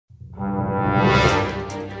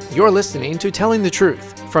You're listening to Telling the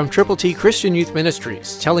Truth from Triple T Christian Youth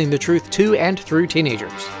Ministries, telling the truth to and through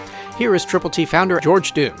teenagers. Here is Triple T founder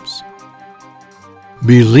George Dooms.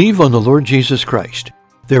 Believe on the Lord Jesus Christ.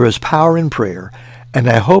 There is power in prayer, and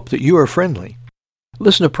I hope that you are friendly.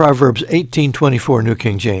 Listen to Proverbs 18:24, New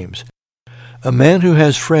King James. A man who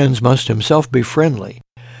has friends must himself be friendly,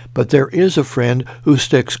 but there is a friend who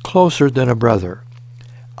sticks closer than a brother.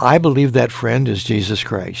 I believe that friend is Jesus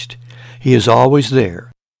Christ. He is always there.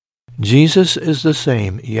 Jesus is the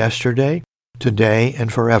same yesterday, today,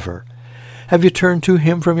 and forever. Have you turned to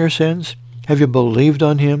Him from your sins? Have you believed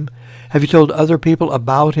on Him? Have you told other people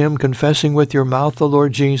about Him, confessing with your mouth the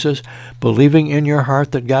Lord Jesus, believing in your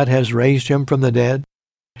heart that God has raised Him from the dead?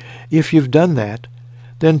 If you've done that,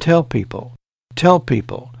 then tell people. Tell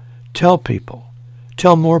people. Tell people.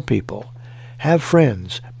 Tell more people. Have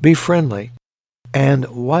friends. Be friendly. And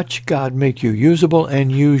watch God make you usable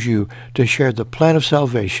and use you to share the plan of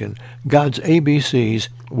salvation, God's ABCs,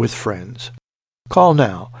 with friends. Call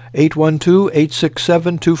now,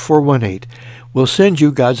 812-867-2418. We'll send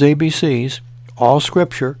you God's ABCs, all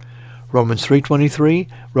Scripture, Romans 3:23,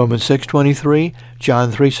 Romans 6:23,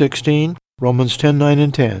 John 3:16, Romans 10:9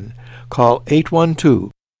 and 10. Call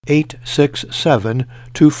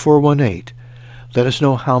 812-867-2418. Let us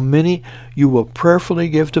know how many you will prayerfully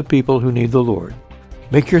give to people who need the Lord.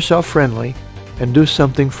 Make yourself friendly and do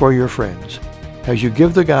something for your friends. As you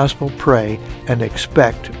give the gospel, pray and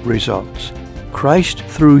expect results. Christ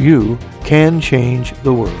through you can change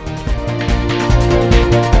the world.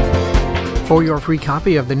 For your free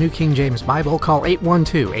copy of the New King James Bible, call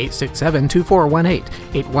 812-867-2418,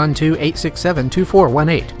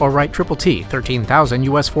 812-867-2418, or write Triple T, 13,000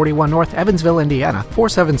 U.S. 41 North, Evansville, Indiana,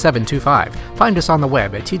 47725. Find us on the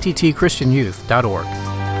web at tttchristianyouth.org.